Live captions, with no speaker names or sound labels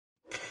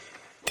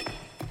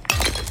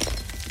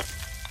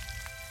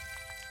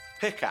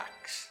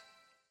Pickaxe.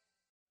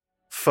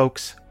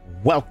 Folks,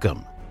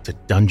 welcome to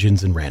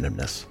Dungeons and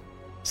Randomness.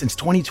 Since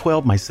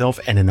 2012, myself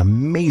and an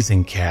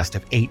amazing cast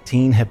of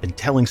 18 have been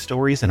telling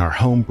stories in our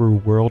homebrew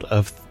world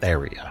of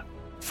Theria.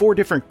 4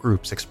 different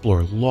groups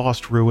explore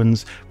lost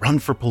ruins, run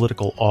for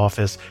political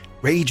office,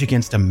 rage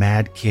against a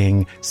mad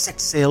king, set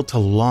sail to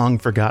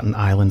long-forgotten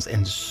islands,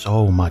 and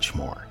so much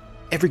more.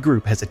 Every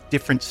group has a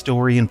different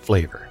story and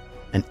flavor,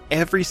 and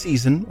every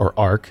season, or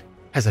arc,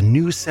 has a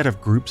new set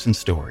of groups and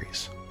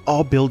stories,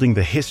 all building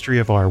the history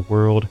of our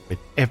world with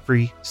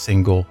every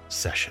single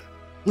session.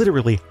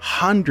 Literally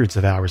hundreds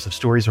of hours of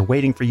stories are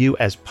waiting for you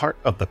as part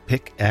of the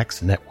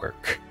Pickaxe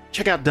Network.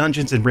 Check out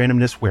Dungeons and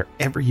Randomness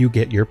wherever you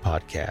get your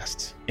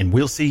podcasts, and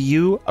we'll see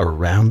you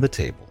around the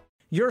table.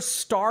 You're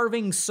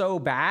starving so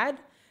bad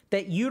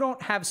that you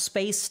don't have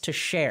space to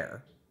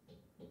share,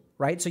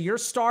 right? So you're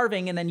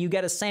starving and then you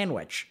get a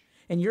sandwich,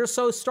 and you're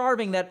so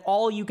starving that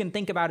all you can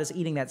think about is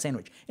eating that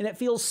sandwich. And it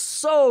feels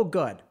so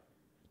good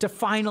to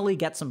finally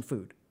get some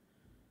food.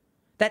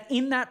 That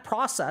in that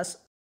process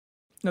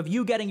of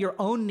you getting your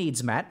own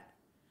needs met,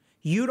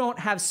 you don't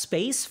have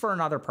space for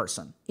another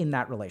person in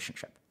that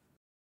relationship.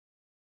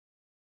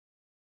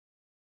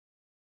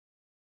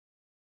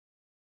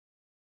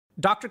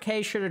 Dr.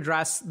 K should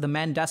address the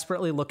men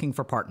desperately looking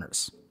for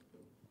partners.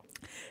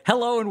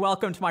 Hello and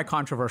welcome to my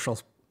controversial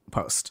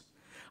post.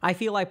 I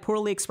feel I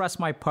poorly expressed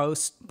my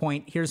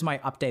point. Here's my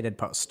updated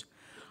post.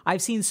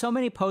 I've seen so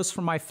many posts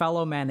from my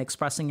fellow men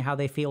expressing how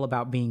they feel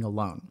about being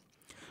alone.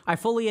 I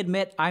fully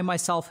admit I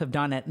myself have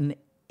done it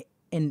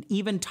and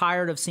even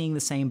tired of seeing the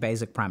same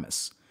basic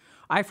premise.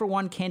 I, for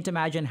one, can't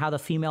imagine how the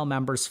female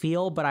members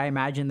feel, but I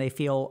imagine they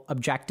feel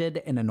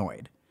objected and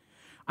annoyed.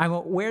 I'm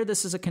aware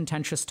this is a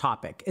contentious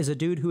topic. As a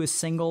dude who is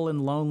single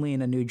and lonely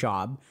in a new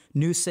job,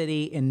 new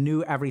city, and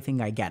new everything,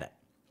 I get it.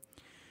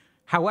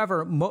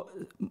 However,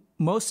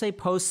 most say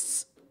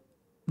posts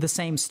the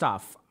same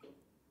stuff.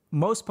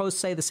 Most posts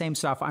say the same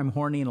stuff. I'm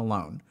horny and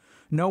alone.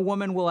 No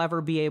woman will ever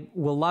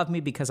will love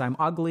me because I'm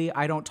ugly.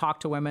 I don't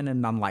talk to women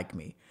and none like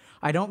me.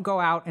 I don't go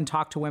out and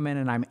talk to women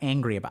and I'm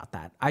angry about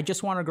that. I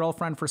just want a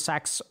girlfriend for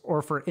sex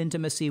or for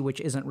intimacy,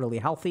 which isn't really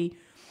healthy.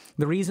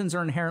 The reasons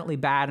are inherently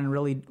bad and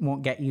really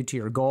won't get you to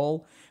your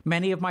goal.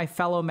 Many of my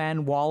fellow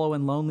men wallow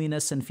in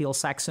loneliness and feel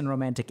sex and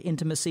romantic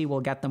intimacy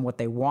will get them what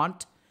they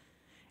want,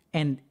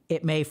 and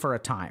it may for a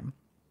time.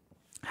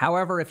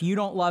 However, if you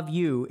don't love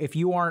you, if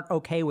you aren't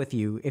okay with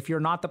you, if you're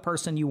not the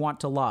person you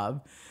want to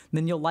love,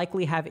 then you'll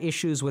likely have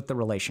issues with the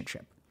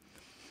relationship.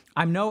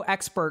 I'm no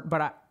expert,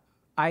 but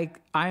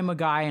I'm a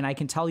guy, and I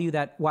can tell you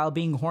that while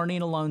being horny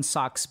and alone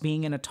sucks,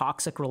 being in a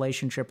toxic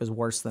relationship is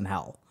worse than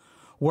hell.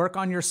 Work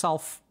on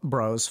yourself,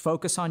 bros.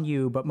 Focus on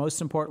you, but most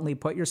importantly,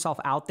 put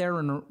yourself out there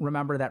and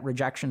remember that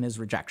rejection is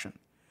rejection.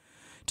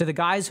 To the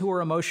guys who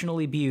are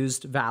emotionally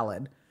abused,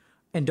 valid,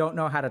 and don't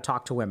know how to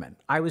talk to women.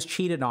 I was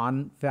cheated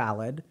on,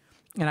 valid,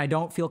 and I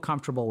don't feel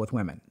comfortable with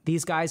women.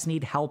 These guys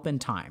need help and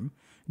time.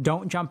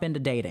 Don't jump into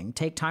dating.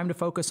 Take time to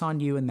focus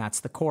on you, and that's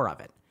the core of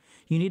it.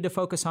 You need to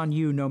focus on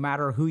you no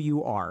matter who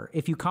you are.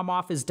 If you come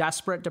off as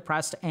desperate,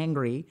 depressed,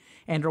 angry,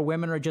 and or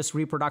women are just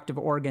reproductive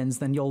organs,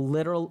 then you'll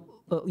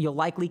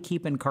likely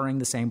keep incurring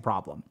the same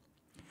problem.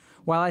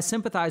 While I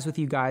sympathize with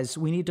you guys,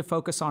 we need to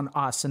focus on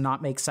us and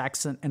not make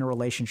sex in a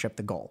relationship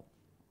the goal.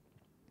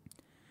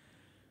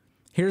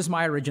 Here's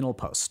my original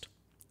post.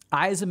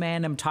 I, as a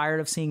man, am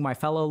tired of seeing my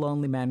fellow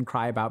lonely men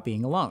cry about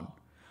being alone.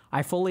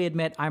 I fully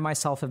admit I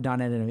myself have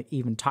done it and am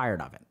even tired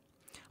of it.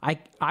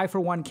 I, for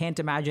one, can't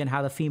imagine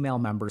how the female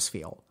members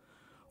feel.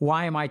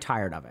 Why am I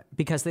tired of it?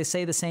 Because they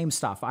say the same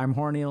stuff. I'm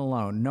horny and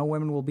alone. No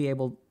women will be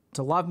able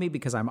to love me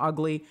because I'm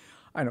ugly.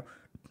 I don't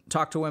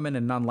talk to women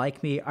and none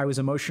like me. I was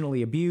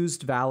emotionally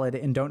abused, valid,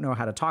 and don't know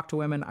how to talk to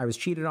women. I was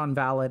cheated on,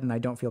 valid, and I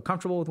don't feel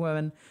comfortable with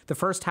women. The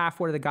first half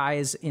where the guy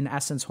is, in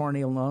essence,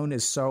 horny and alone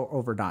is so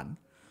overdone.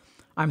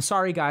 I'm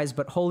sorry, guys,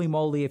 but holy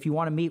moly, if you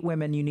want to meet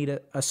women, you need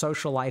a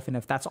social life, and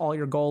if that's all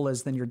your goal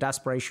is, then your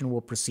desperation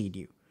will precede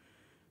you.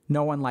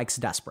 No one likes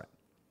desperate.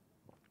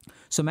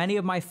 So many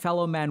of my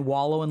fellow men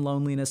wallow in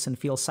loneliness and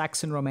feel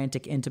sex and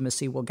romantic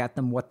intimacy will get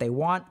them what they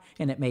want,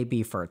 and it may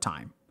be for a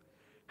time.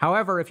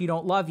 However, if you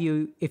don't love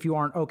you, if you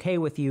aren't okay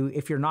with you,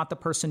 if you're not the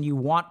person you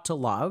want to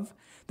love,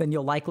 then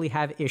you'll likely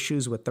have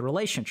issues with the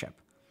relationship.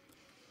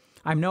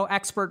 I'm no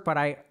expert, but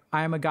I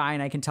am a guy,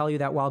 and I can tell you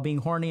that while being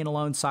horny and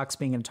alone sucks,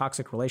 being in a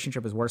toxic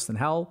relationship is worse than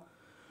hell.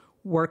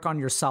 Work on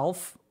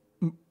yourself,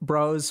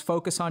 bros.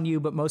 Focus on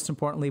you, but most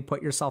importantly,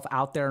 put yourself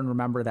out there and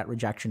remember that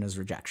rejection is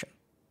rejection.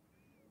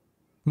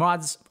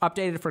 Mods,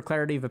 updated for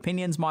clarity of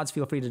opinions. Mods,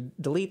 feel free to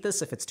delete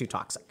this if it's too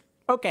toxic.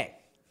 Okay.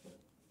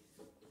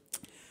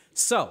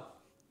 So,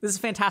 this is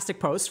a fantastic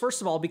post,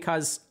 first of all,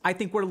 because I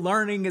think we're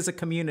learning as a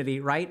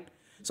community, right?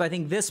 So I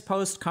think this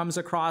post comes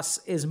across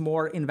as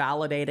more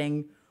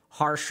invalidating,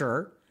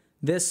 harsher.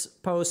 This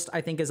post,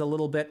 I think, is a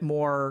little bit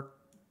more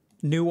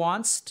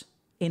nuanced,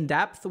 in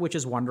depth, which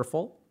is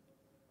wonderful.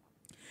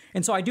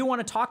 And so I do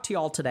want to talk to you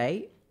all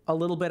today a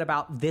little bit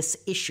about this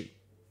issue.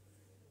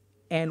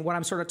 And what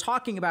I'm sort of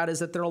talking about is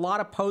that there are a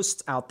lot of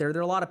posts out there, there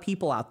are a lot of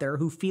people out there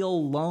who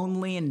feel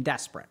lonely and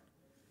desperate.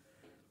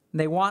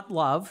 They want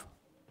love,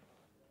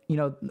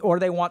 or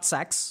they want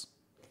sex,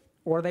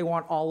 or they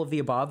want all of the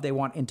above. They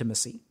want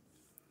intimacy.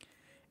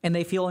 And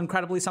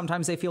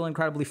sometimes they feel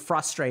incredibly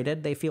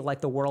frustrated. They feel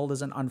like the world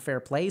is an unfair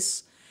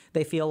place.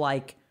 They feel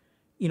like,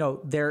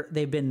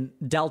 they've been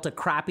dealt a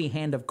crappy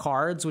hand of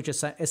cards, which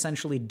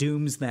essentially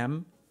dooms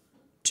them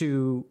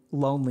to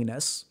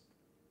loneliness.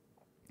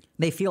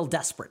 They feel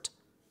desperate.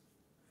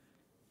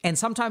 And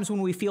sometimes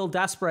when we feel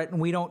desperate and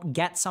we don't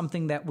get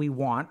something that we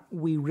want,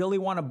 we really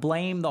want to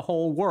blame the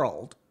whole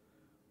world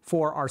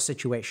for our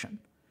situation,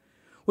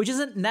 which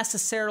isn't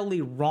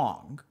necessarily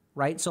wrong,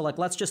 right? So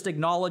let's just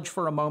acknowledge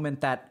for a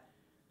moment that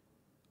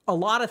a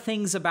lot of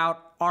things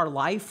about our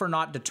life are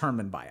not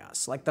determined by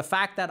us. Like the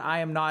fact that I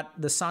am not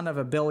the son of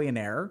a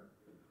billionaire,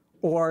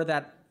 or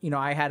that,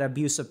 I had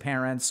abusive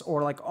parents,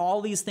 or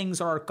all these things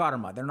are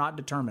karma. They're not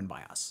determined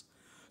by us.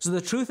 So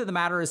the truth of the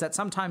matter is that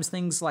sometimes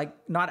things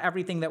not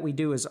everything that we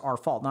do is our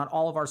fault. Not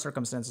all of our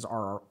circumstances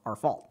are our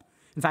fault.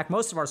 In fact,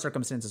 most of our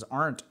circumstances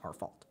aren't our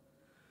fault.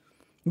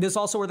 There's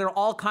also where there are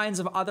all kinds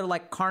of other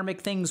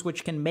karmic things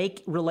which can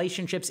make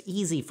relationships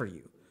easy for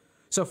you.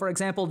 So for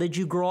example, did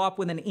you grow up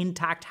with an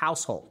intact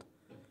household?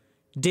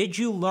 Did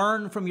you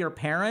learn from your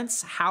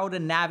parents how to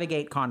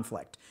navigate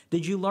conflict?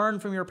 Did you learn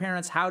from your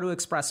parents how to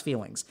express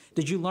feelings?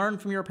 Did you learn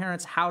from your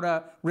parents how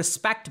to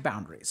respect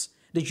boundaries?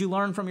 Did you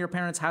learn from your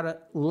parents how to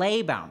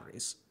lay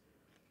boundaries?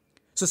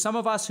 So some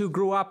of us who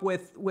grew up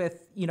with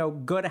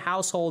good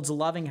households,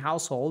 loving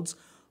households,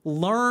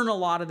 learn a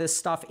lot of this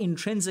stuff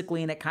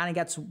intrinsically, and it kind of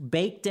gets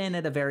baked in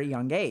at a very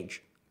young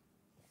age.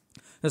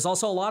 There's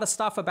also a lot of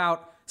stuff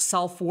about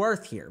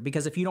self-worth here,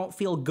 because if you don't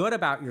feel good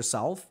about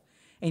yourself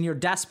and you're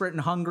desperate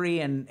and hungry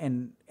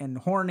and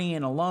horny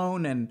and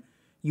alone and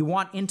you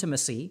want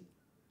intimacy,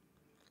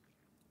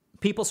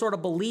 people sort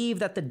of believe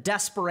that the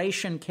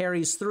desperation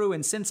carries through,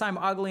 and since I'm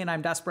ugly and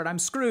I'm desperate, I'm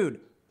screwed.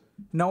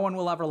 No one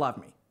will ever love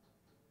me.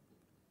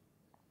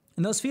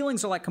 And those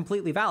feelings are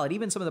completely valid.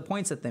 Even some of the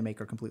points that they make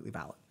are completely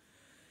valid.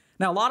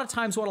 Now, a lot of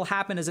times what will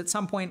happen is at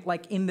some point,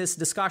 in this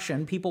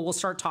discussion, people will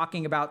start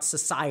talking about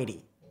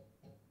society,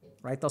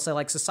 right? They'll say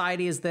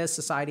society is this,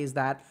 society is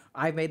that.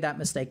 I've made that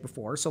mistake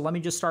before. So let me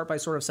just start by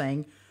sort of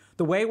saying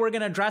the way we're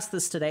going to address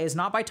this today is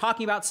not by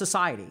talking about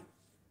society.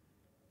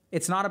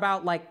 It's not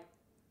about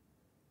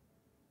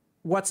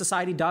what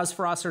society does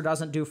for us or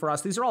doesn't do for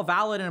us. These are all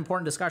valid and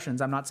important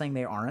discussions. I'm not saying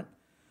they aren't.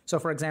 So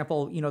for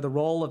example, the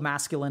role of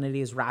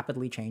masculinity is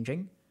rapidly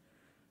changing.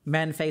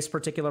 Men face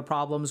particular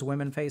problems,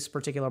 women face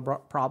particular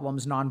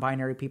problems,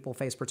 non-binary people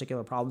face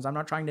particular problems. I'm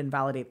not trying to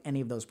invalidate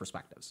any of those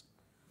perspectives.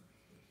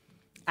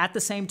 At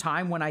the same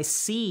time, when I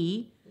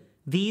see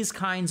these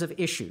kinds of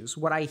issues,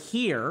 what I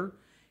hear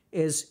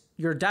is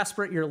you're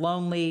desperate, you're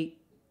lonely,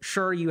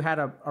 sure you had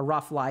a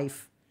rough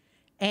life,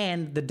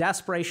 and the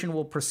desperation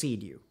will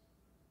precede you.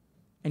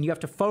 And you have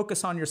to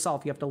focus on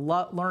yourself. You have to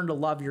learn to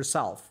love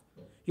yourself.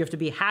 You have to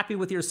be happy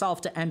with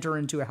yourself to enter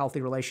into a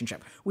healthy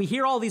relationship. We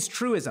hear all these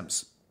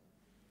truisms.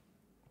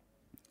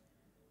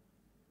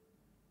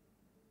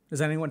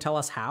 Does anyone tell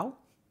us how?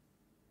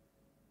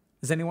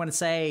 Does anyone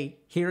say,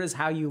 here is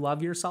how you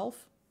love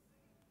yourself?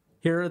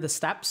 Here are the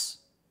steps?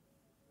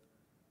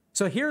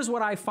 So here's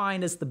what I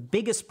find is the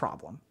biggest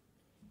problem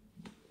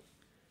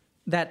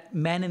that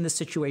men in this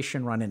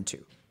situation run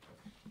into.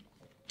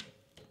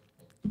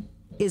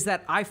 Is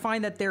that I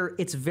find that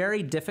it's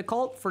very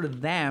difficult for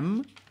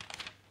them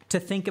to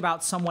think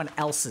about someone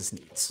else's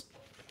needs.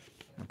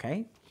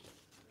 Okay?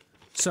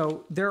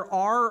 So there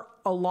are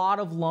a lot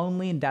of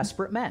lonely and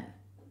desperate men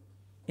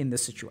in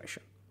this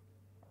situation.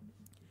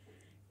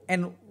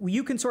 And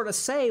you can sort of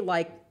say,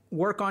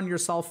 work on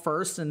yourself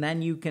first, and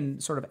then you can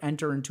sort of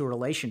enter into a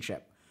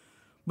relationship.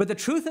 But the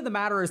truth of the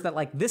matter is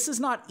that, this is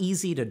not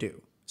easy to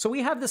do. So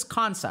we have this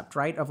concept,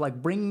 right, of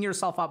bringing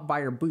yourself up by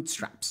your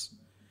bootstraps.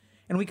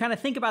 And we kind of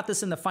think about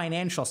this in the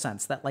financial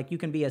sense, that you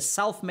can be a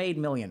self-made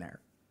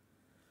millionaire.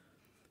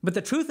 But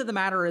the truth of the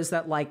matter is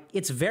that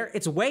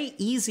it's way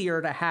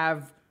easier to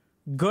have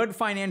good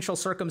financial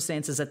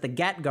circumstances at the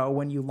get-go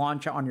when you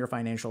launch on your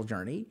financial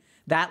journey.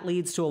 That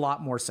leads to a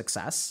lot more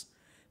success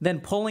than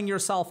pulling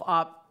yourself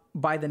up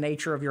by the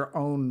nature of your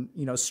own,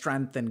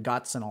 strength and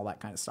guts and all that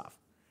kind of stuff.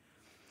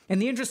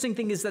 And the interesting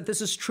thing is that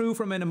this is true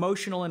from an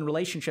emotional and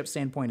relationship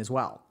standpoint as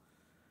well.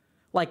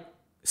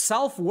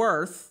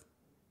 Self-worth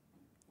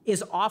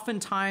is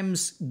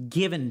oftentimes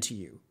given to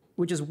you,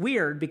 which is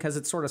weird because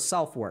it's sort of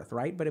self-worth,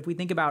 right? But if we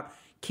think about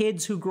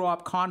kids who grow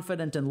up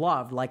confident and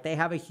loved, they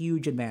have a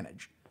huge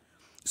advantage.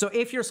 So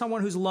if you're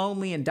someone who's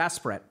lonely and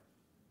desperate,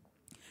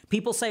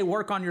 people say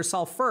work on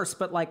yourself first,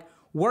 but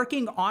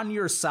working on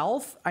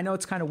yourself, I know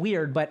it's kind of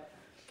weird, but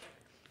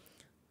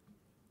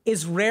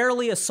is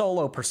rarely a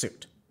solo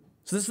pursuit.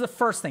 So this is the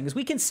first thing, is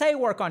we can say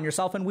work on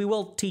yourself, and we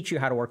will teach you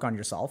how to work on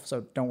yourself,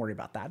 so don't worry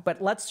about that.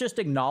 But let's just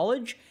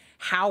acknowledge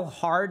how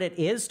hard it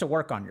is to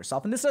work on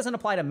yourself. And this doesn't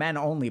apply to men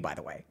only, by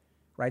the way,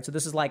 right? So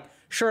this is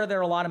sure, there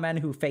are a lot of men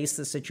who face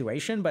this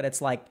situation, but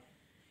it's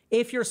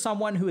if you're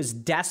someone who is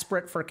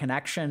desperate for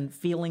connection,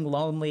 feeling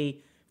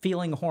lonely,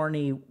 feeling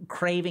horny,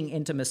 craving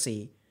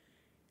intimacy,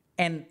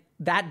 and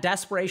that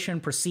desperation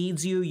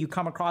precedes you. You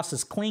come across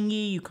as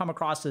clingy. You come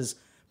across as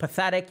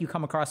pathetic. You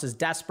come across as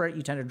desperate.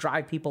 You tend to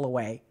drive people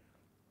away.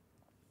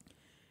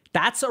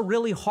 That's a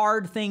really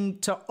hard thing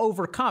to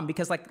overcome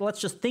because, like,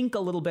 let's just think a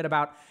little bit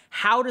about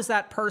how does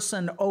that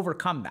person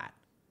overcome that?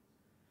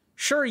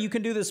 Sure, you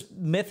can do this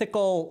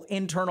mythical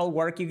internal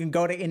work. You can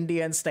go to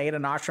India and stay at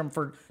an ashram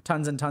for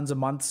tons and tons of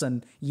months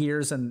and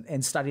years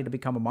and study to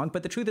become a monk.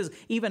 But the truth is,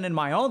 even in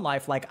my own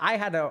life, like, I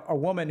had a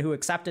woman who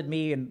accepted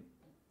me and,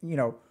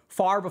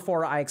 far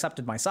before I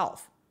accepted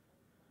myself.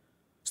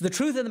 So the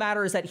truth of the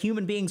matter is that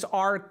human beings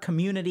are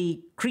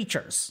community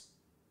creatures.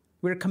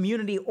 We're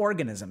community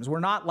organisms.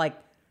 We're not like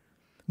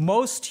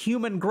most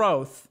human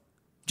growth,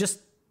 just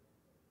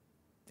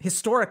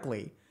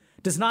historically,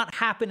 does not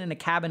happen in a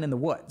cabin in the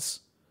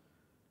woods.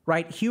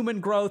 Right?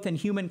 Human growth and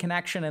human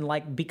connection and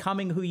like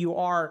becoming who you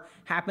are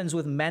happens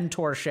with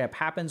mentorship,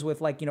 happens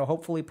with like,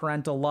 hopefully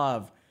parental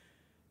love,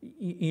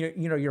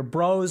 your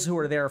bros who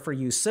are there for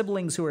you,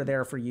 siblings who are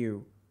there for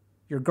you,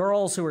 your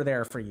girls who are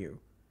there for you.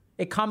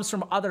 It comes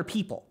from other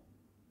people.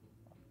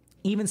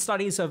 Even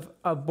studies of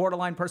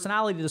borderline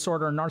personality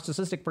disorder and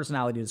narcissistic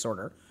personality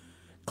disorder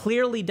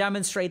clearly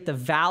demonstrate the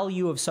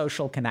value of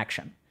social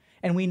connection.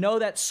 And we know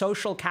that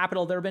social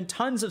capital, there have been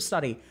tons of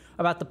study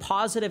about the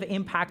positive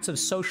impacts of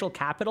social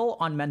capital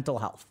on mental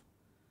health.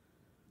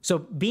 So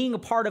being a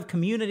part of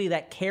community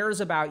that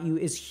cares about you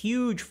is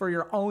huge for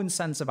your own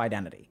sense of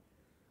identity.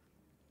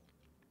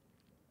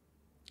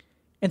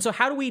 And so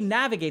how do we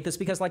navigate this?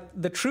 Because like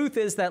the truth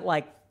is that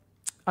like,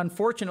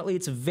 unfortunately,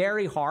 it's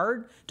very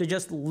hard to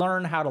just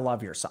learn how to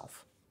love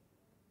yourself,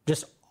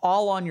 just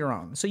all on your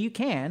own. So it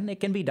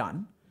can be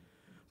done.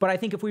 But I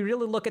think if we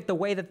really look at the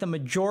way that the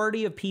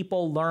majority of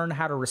people learn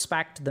how to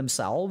respect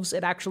themselves,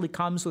 it actually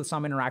comes with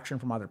some interaction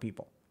from other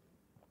people.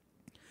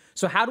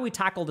 So how do we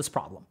tackle this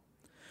problem?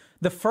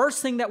 The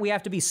first thing that we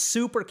have to be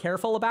super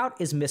careful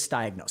about is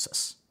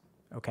misdiagnosis,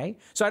 okay?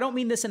 So I don't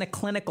mean this in a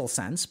clinical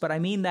sense, but I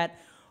mean that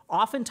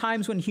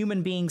oftentimes when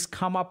human beings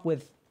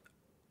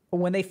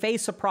when they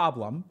face a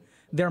problem,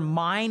 their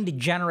mind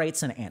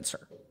generates an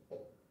answer.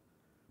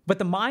 But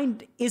the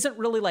mind isn't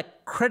really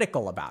like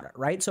critical about it,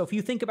 right? So if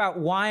you think about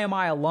why am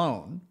I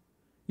alone,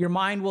 your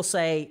mind will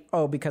say,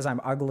 oh, because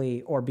I'm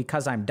ugly or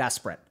because I'm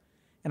desperate.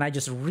 And I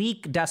just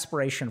reek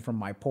desperation from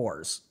my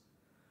pores.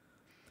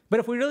 But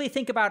if we really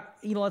think about,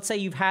 let's say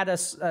you've had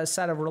a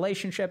set of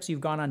relationships,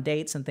 you've gone on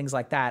dates and things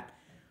like that.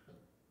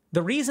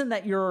 The reason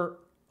that you're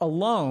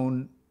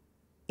alone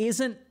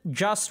isn't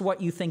just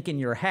what you think in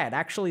your head.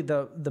 Actually,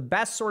 the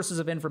best sources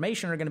of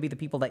information are going to be the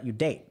people that you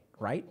date,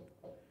 right?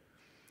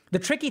 The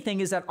tricky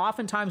thing is that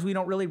oftentimes we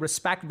don't really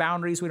respect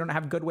boundaries. We don't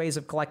have good ways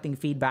of collecting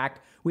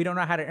feedback. We don't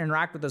know how to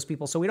interact with those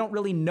people. So we don't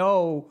really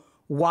know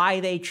why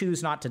they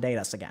choose not to date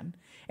us again.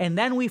 And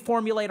then we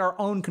formulate our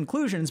own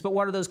conclusions. But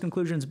what are those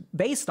conclusions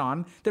based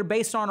on? They're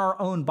based on our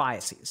own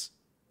biases.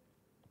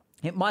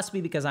 It must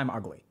be because I'm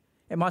ugly.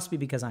 It must be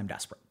because I'm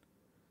desperate.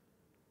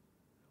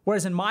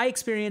 Whereas in my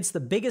experience, the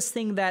biggest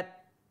thing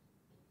that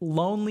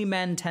lonely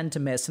men tend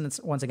to miss, and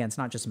it's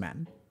not just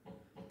men,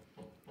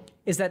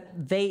 is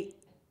that they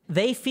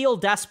feel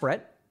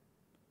desperate,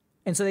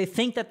 and so they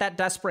think that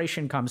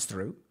desperation comes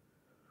through.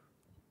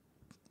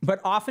 But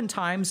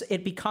oftentimes,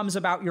 it becomes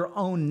about your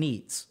own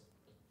needs.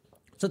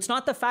 So it's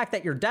not the fact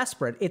that you're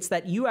desperate, it's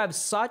that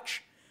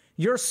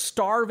you're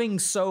starving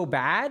so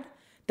bad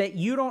that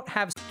you don't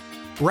have...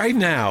 Right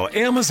now,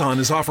 Amazon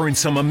is offering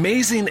some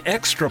amazing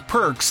extra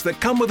perks that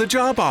come with a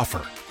job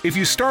offer. If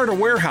you start a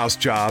warehouse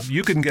job,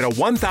 you can get a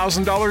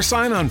 $1,000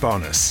 sign-on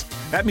bonus.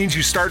 That means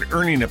you start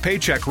earning a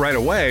paycheck right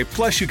away,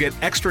 plus you get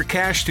extra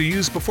cash to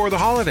use before the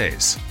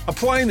holidays.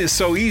 Applying is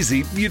so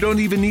easy, you don't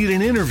even need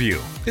an interview.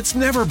 It's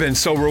never been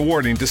so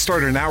rewarding to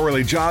start an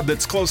hourly job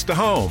that's close to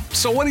home.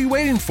 So what are you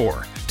waiting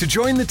for? To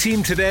join the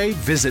team today,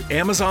 visit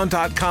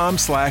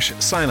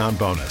Amazon.com/sign-on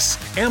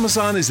bonus.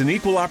 Amazon is an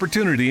equal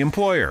opportunity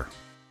employer.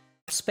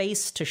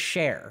 Space to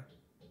share,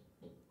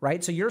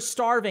 right? So you're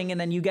starving and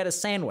then you get a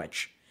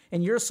sandwich.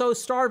 And you're so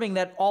starving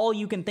that all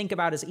you can think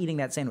about is eating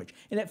that sandwich.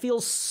 And it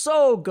feels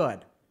so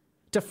good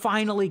to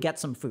finally get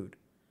some food.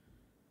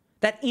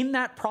 That in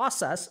that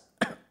process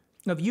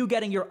of you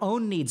getting your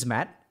own needs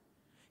met,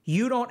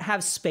 you don't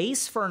have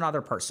space for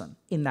another person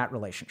in that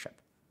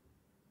relationship.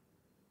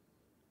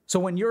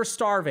 So when you're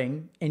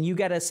starving and you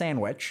get a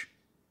sandwich,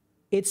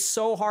 it's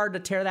so hard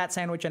to tear that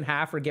sandwich in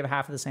half or give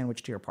half of the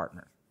sandwich to your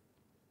partner.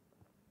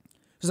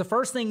 So the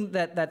first thing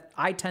that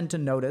I tend to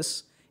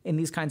notice in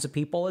these kinds of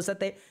people is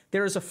that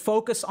there is a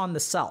focus on the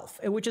self,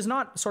 which is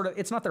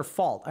it's not their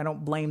fault. I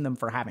don't blame them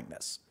for having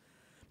this.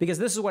 Because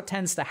this is what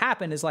tends to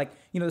happen is like,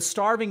 the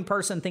starving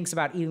person thinks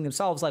about eating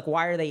themselves. Like,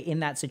 why are they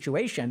in that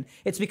situation?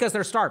 It's because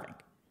they're starving.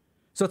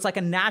 So it's like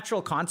a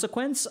natural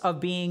consequence of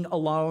being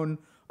alone,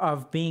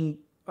 of being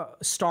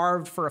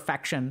starved for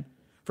affection,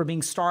 for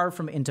being starved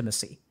from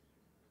intimacy.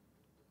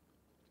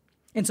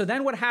 And so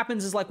then what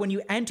happens is like when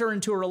you enter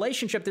into a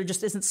relationship, there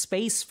just isn't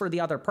space for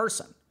the other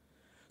person.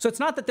 So it's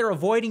not that they're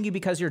avoiding you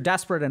because you're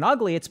desperate and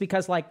ugly. It's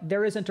because like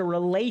there isn't a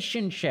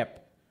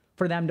relationship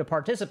for them to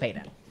participate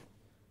in.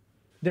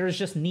 There's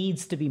just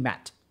needs to be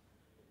met.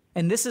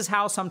 And this is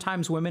how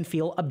sometimes women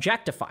feel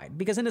objectified,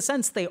 because in a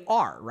sense they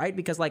are, right?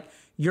 Because like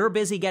you're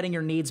busy getting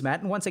your needs met.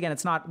 And once again,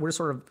 it's not, we're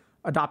sort of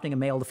adopting a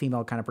male to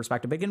female kind of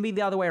perspective, but it can be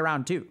the other way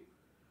around too.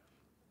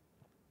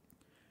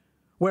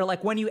 Where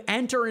like when you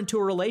enter into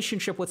a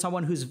relationship with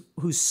someone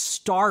who's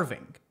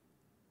starving,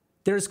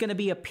 there's going to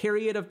be a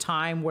period of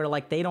time where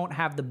like they don't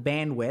have the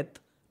bandwidth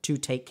to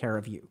take care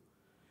of you.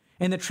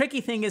 And the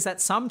tricky thing is that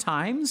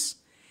sometimes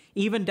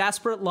even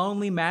desperate,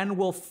 lonely men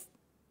will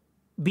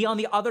be on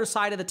the other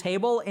side of the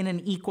table in an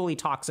equally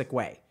toxic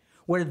way,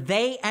 where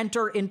they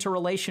enter into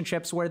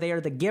relationships where they are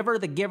the giver,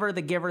 the giver,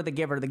 the giver, the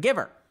giver, the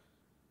giver.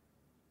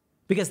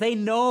 Because they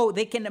know,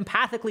 they can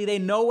empathically, they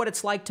know what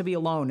it's like to be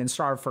alone and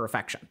starve for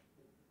affection.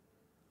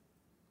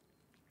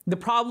 The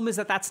problem is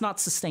that that's not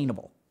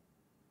sustainable.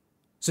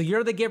 So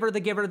you're the giver, the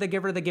giver, the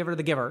giver, the giver,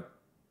 the giver.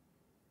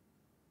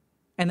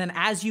 And then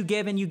as you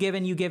give and you give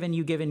and you give and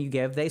you give and you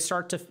give, they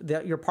start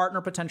to, your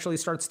partner potentially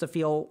starts to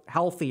feel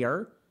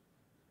healthier.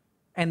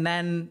 And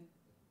then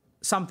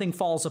something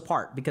falls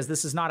apart because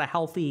this is not a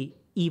healthy,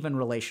 even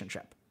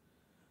relationship.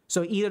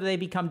 So either they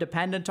become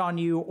dependent on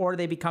you or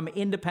they become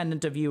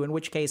independent of you, in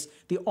which case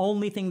the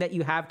only thing that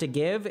you have to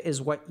give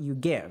is what you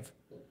give.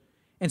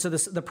 And so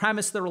the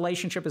premise of the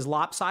relationship is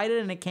lopsided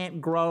and it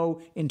can't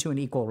grow into an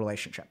equal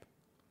relationship.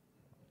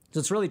 So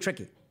it's really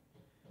tricky.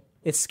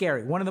 It's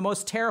scary. One of the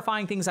most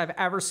terrifying things I've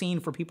ever seen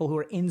for people who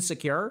are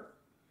insecure,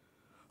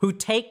 who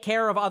take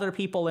care of other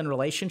people in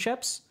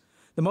relationships,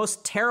 the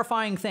most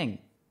terrifying thing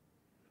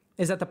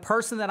is that the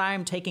person that I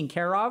am taking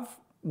care of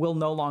will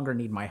no longer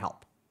need my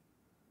help.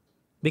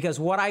 Because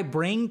what I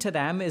bring to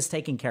them is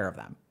taking care of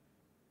them.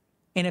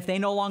 And if they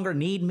no longer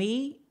need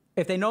me,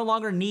 if they no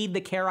longer need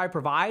the care I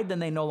provide, then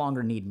they no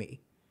longer need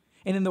me.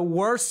 And in the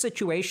worst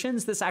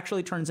situations, this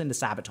actually turns into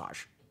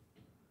sabotage.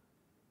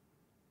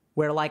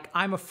 Where like,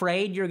 I'm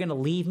afraid you're going to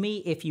leave me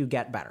if you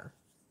get better.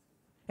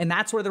 And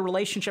that's where the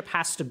relationship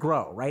has to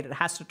grow, right? It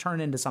has to turn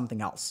into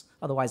something else.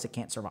 Otherwise, it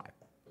can't survive.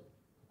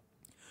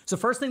 So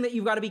first thing that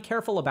you've got to be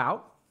careful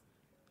about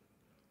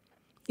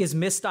is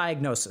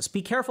misdiagnosis.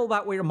 Be careful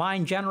about what your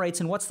mind generates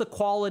and what's the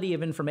quality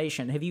of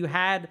information. Have you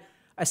had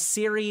a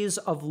series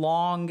of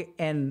long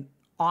and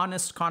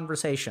honest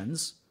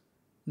conversations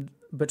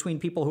between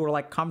people who are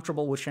like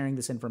comfortable with sharing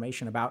this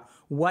information about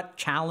what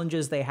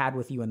challenges they had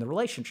with you in the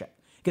relationship?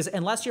 Because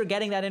unless you're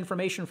getting that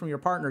information from your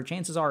partner,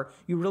 chances are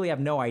you really have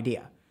no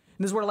idea.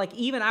 And this is where like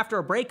even after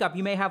a breakup,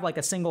 you may have like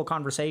a single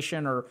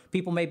conversation or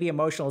people may be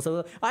emotional.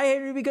 So I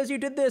hate you because you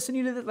did this and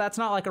you did that. That's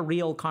not like a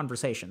real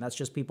conversation. That's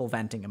just people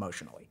venting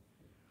emotionally.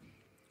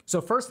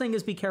 So first thing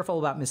is be careful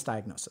about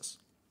misdiagnosis.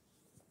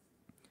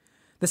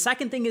 The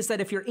second thing is that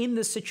if you're in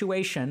this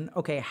situation,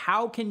 okay,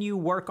 how can you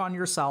work on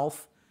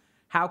yourself?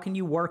 How can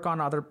you work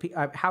on other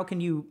people? How can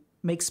you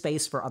make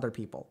space for other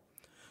people?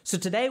 So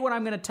today what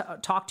I'm going to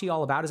talk to you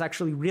all about is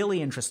actually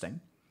really interesting.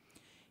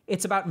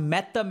 It's about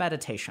metta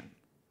meditation.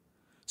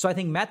 So I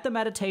think metta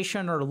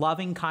meditation or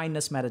loving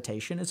kindness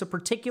meditation is a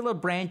particular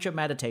branch of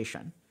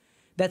meditation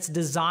that's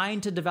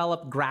designed to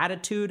develop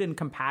gratitude and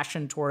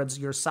compassion towards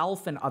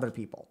yourself and other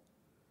people.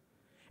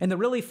 And the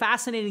really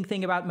fascinating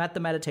thing about metta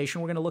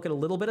meditation, we're going to look at a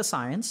little bit of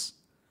science,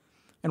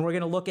 and we're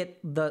going to look at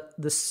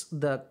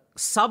the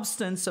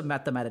substance of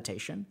metta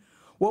meditation.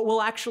 What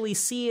we'll actually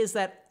see is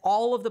that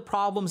all of the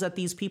problems that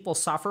these people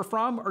suffer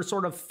from are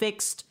sort of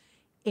fixed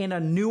in a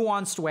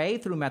nuanced way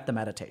through metta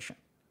meditation.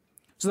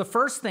 So the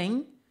first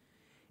thing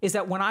is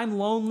that when I'm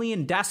lonely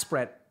and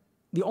desperate,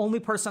 the only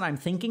person I'm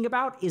thinking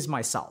about is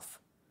myself.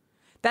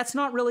 That's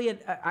not really,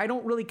 I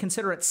don't really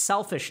consider it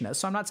selfishness.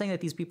 So I'm not saying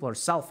that these people are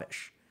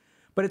selfish,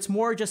 but it's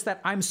more just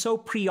that I'm so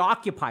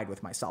preoccupied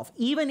with myself.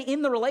 Even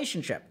in the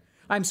relationship,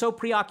 I'm so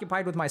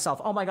preoccupied with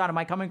myself. Oh my God, am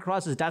I coming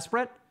across as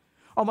desperate?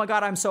 Oh my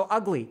God, I'm so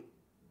ugly.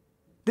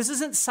 This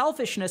isn't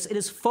selfishness. It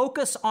is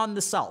focus on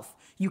the self.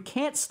 You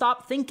can't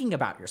stop thinking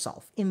about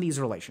yourself in these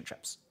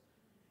relationships.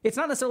 It's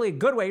not necessarily a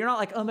good way. You're not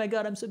like, oh my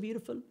God, I'm so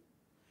beautiful.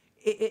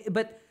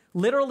 But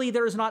literally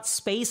there is not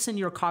space in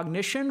your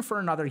cognition for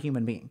another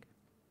human being.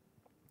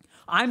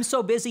 I'm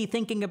so busy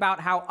thinking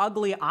about how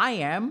ugly I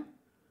am,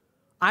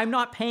 I'm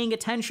not paying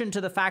attention to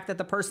the fact that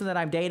the person that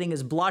I'm dating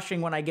is blushing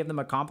when I give them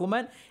a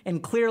compliment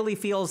and clearly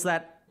feels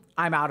that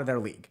I'm out of their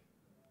league.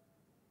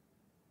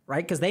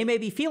 Right? Because they may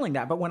be feeling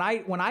that. But when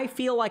I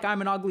feel like I'm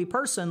an ugly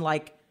person,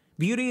 like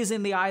beauty is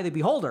in the eye of the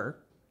beholder.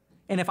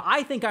 And if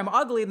I think I'm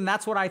ugly, then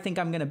that's what I think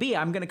I'm going to be.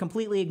 I'm going to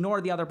completely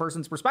ignore the other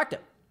person's perspective.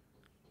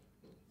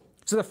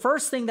 So the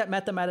first thing that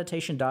metta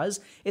meditation does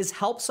is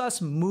helps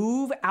us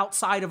move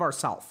outside of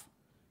ourselves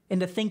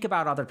and to think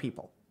about other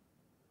people.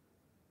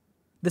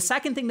 The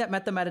second thing that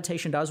metta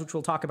meditation does, which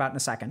we'll talk about in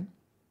a second,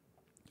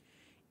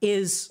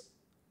 is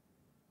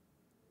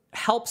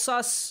helps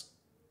us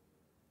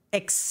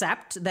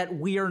accept that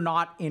we're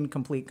not in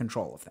complete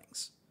control of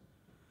things.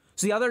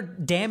 So the other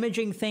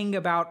damaging thing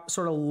about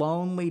sort of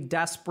lonely,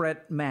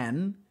 desperate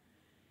men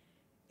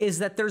is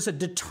that there's a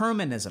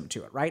determinism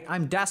to it, right?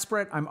 I'm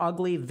desperate, I'm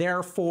ugly,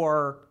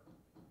 therefore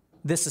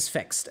this is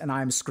fixed and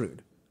I'm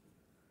screwed.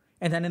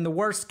 And then in the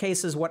worst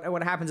cases,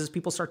 what happens is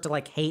people start to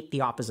like hate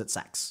the opposite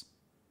sex,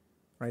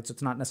 right? So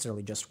it's not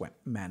necessarily just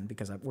men,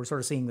 because we're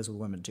sort of seeing this with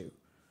women too,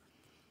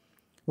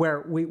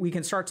 where we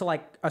can start to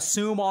like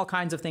assume all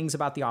kinds of things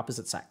about the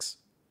opposite sex.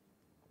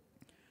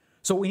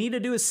 So what we need to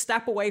do is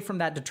step away from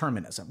that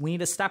determinism. We need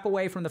to step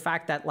away from the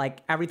fact that like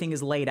everything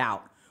is laid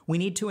out. We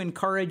need to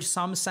encourage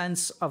some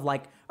sense of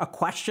like a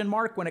question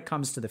mark when it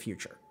comes to the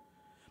future.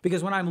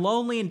 Because when I'm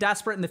lonely and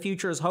desperate and the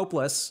future is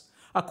hopeless,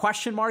 a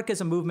question mark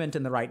is a movement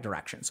in the right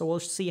direction. So we'll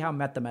see how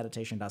Metta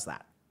meditation does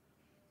that.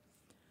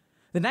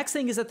 The next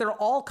thing is that there are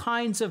all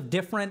kinds of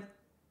different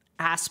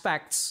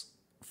aspects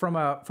from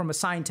a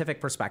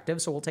scientific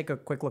perspective. So we'll take a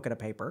quick look at a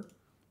paper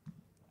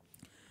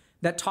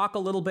that talk a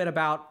little bit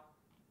about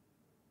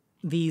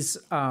these.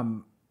 Let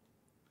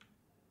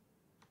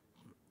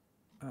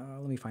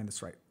me find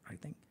this right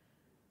thing.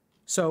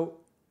 So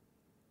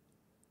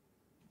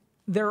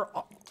there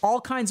are all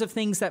kinds of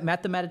things that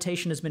Metta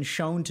meditation has been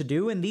shown to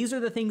do, and these are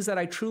the things that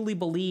I truly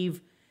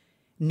believe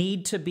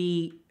need to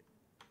be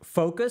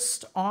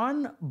focused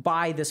on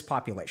by this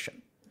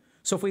population.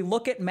 So if we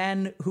look at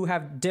men who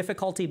have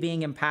difficulty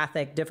being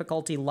empathic,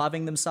 difficulty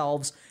loving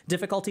themselves,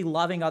 difficulty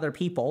loving other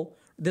people,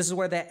 this is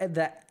where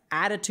the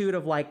attitude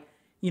of like,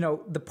 you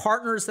know, the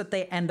partners that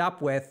they end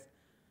up with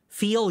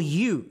feel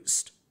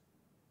used,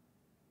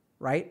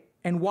 right?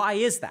 And why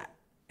is that?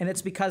 And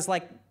it's because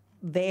like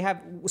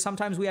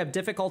sometimes we have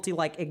difficulty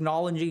like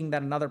acknowledging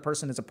that another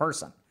person is a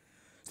person.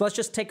 So let's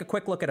just take a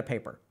quick look at a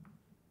paper.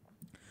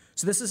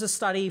 So this is a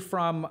study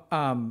from,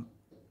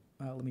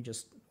 what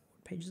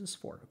page is this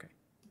for? Okay.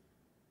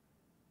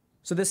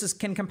 So this is,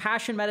 can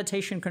compassion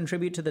meditation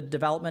contribute to the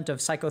development of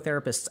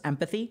psychotherapists'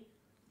 empathy?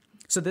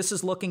 So this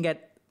is looking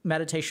at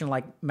meditation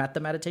like Metta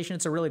meditation.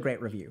 It's a really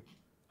great review.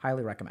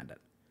 Highly recommend it.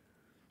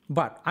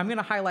 But I'm going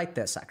to highlight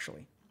this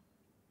actually.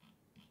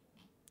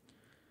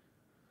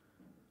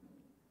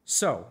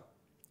 So,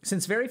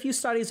 since very few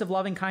studies of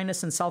loving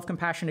kindness and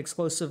self-compassion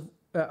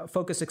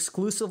focus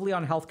exclusively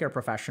on healthcare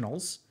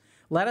professionals,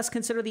 let us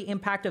consider the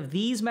impact of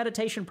these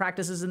meditation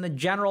practices in the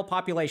general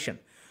population.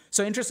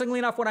 So interestingly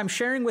enough, what I'm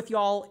sharing with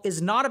y'all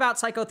is not about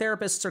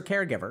psychotherapists or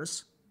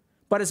caregivers,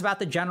 but is about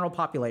the general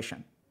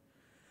population.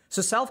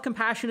 So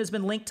self-compassion has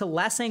been linked to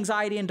less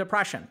anxiety and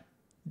depression.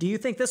 Do you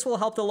think this will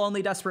help the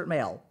lonely, desperate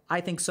male? I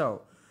think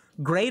so.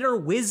 Greater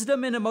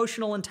wisdom and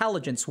emotional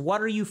intelligence.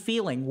 What are you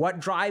feeling? What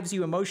drives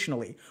you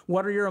emotionally?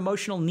 What are your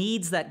emotional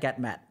needs that get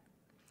met?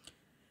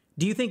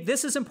 Do you think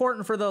this is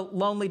important for the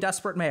lonely,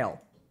 desperate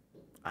male?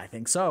 I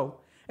think so.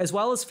 As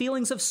well as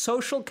feelings of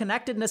social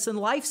connectedness and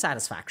life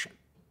satisfaction.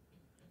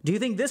 Do you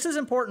think this is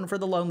important for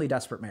the lonely,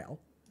 desperate male?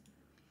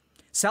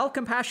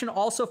 Self-compassion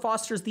also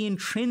fosters the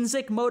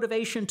intrinsic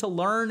motivation to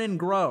learn and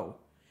grow.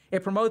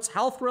 It promotes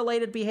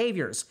health-related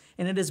behaviors,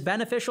 and it is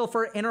beneficial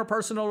for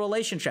interpersonal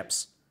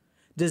relationships.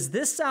 Does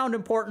this sound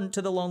important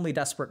to the lonely,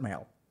 desperate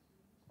male?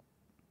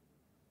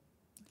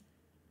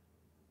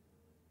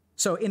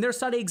 So in their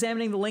study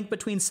examining the link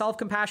between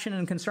self-compassion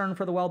and concern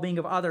for the well-being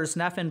of others,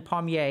 Neff and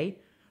Pommier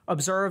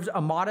observed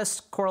a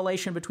modest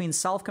correlation between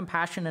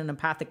self-compassion and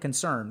empathic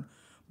concern,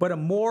 but a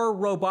more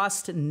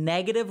robust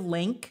negative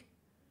link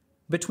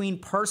between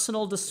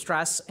personal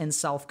distress and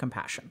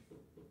self-compassion.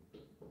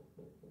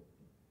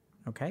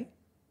 Okay?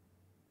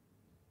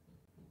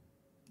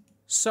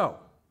 So,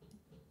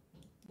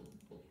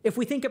 if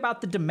we think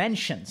about the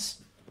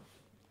dimensions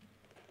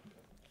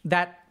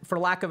that, for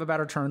lack of a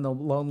better term, the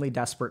lonely,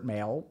 desperate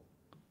male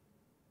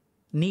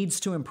needs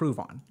to improve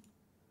on.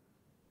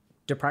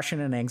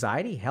 Depression and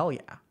anxiety? Hell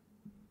yeah.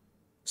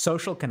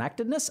 Social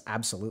connectedness?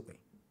 Absolutely.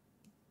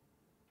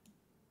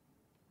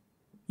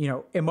 You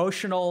know,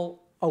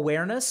 emotional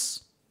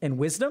awareness and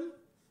wisdom?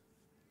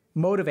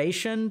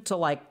 Motivation to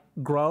like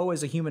grow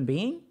as a human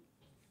being?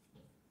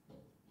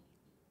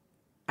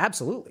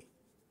 Absolutely.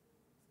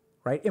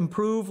 Right?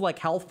 Improve like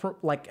health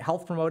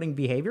promoting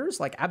behaviors?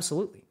 Like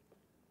absolutely.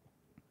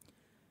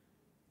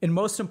 And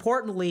most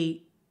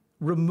importantly,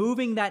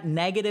 removing that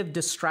negative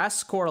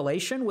distress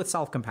correlation with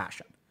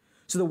self-compassion.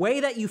 So the way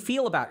that you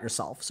feel about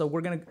yourself. So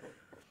we're going to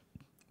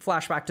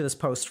flash back to this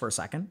post for a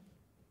second.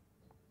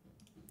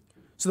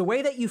 So the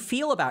way that you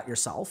feel about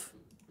yourself,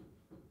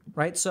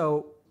 right?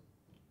 So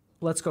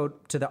let's go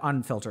to the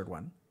unfiltered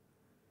one.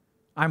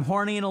 I'm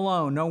horny and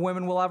alone. No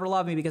women will ever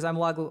love me because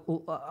I'm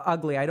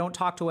ugly. I don't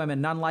talk to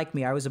women. None like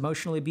me. I was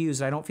emotionally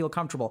abused. I don't feel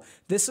comfortable.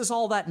 This is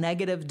all that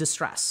negative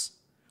distress,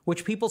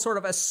 which people sort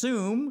of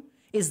assume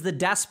is the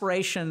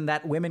desperation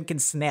that women can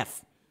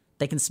sniff.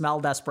 They can smell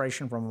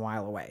desperation from a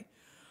mile away.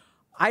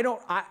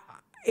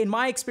 In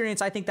my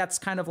experience, I think that's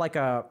kind of like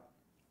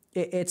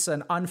it's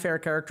an unfair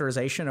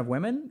characterization of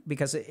women,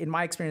 because in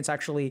my experience,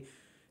 actually,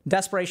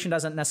 desperation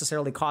doesn't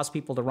necessarily cause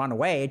people to run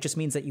away. It just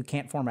means that you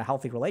can't form a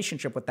healthy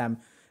relationship with them.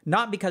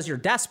 Not because you're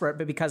desperate,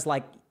 but because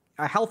like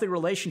a healthy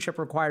relationship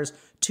requires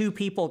two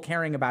people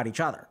caring about each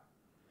other.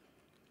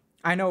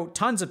 I know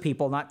tons of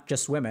people, not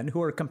just women,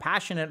 who are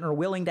compassionate and are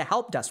willing to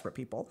help desperate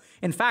people.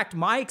 In fact,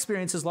 my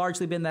experience has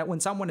largely been that when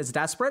someone is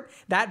desperate,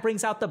 that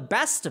brings out the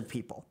best of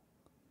people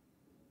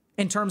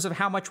in terms of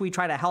how much we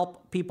try to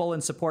help people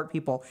and support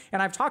people.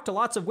 And I've talked to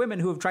lots of women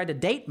who have tried to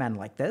date men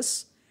like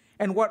this,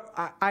 And what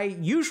I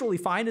usually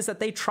find is that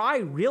they try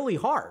really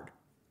hard,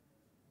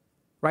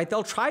 right?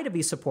 They'll try to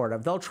be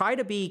supportive. They'll try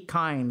to be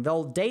kind.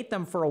 They'll date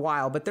them for a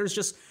while, but there's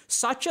just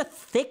such a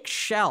thick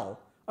shell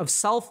of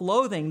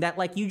self-loathing that,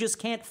 like, you just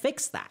can't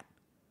fix that.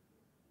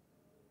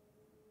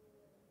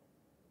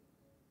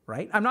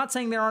 Right? I'm not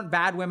saying there aren't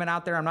bad women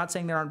out there. I'm not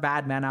saying there aren't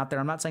bad men out there.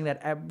 I'm not saying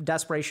that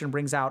desperation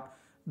brings out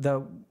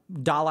the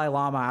Dalai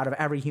Lama out of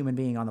every human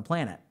being on the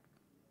planet.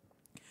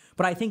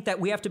 But I think that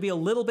we have to be a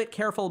little bit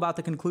careful about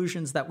the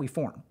conclusions that we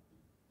form.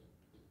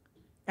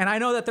 And I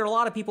know that there are a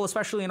lot of people,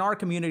 especially in our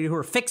community, who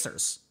are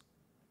fixers,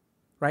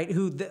 right?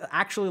 Who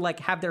actually like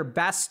have their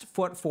best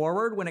foot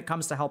forward when it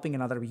comes to helping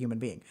another human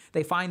being.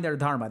 They find their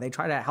dharma. They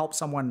try to help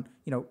someone,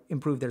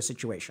 improve their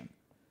situation.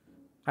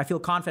 I feel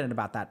confident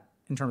about that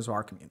in terms of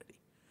our community.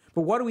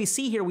 But what do we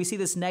see here? We see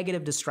this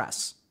negative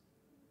distress.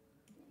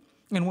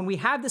 And when we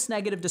have this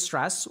negative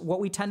distress, what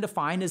we tend to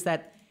find is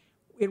that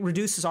it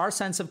reduces our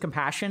sense of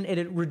compassion.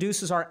 It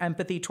reduces our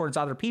empathy towards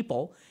other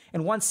people.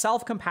 And once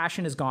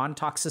self-compassion is gone,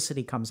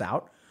 toxicity comes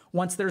out.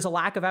 Once there's a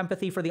lack of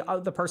empathy for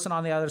the person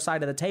on the other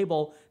side of the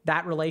table,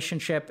 that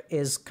relationship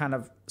is kind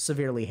of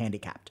severely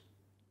handicapped.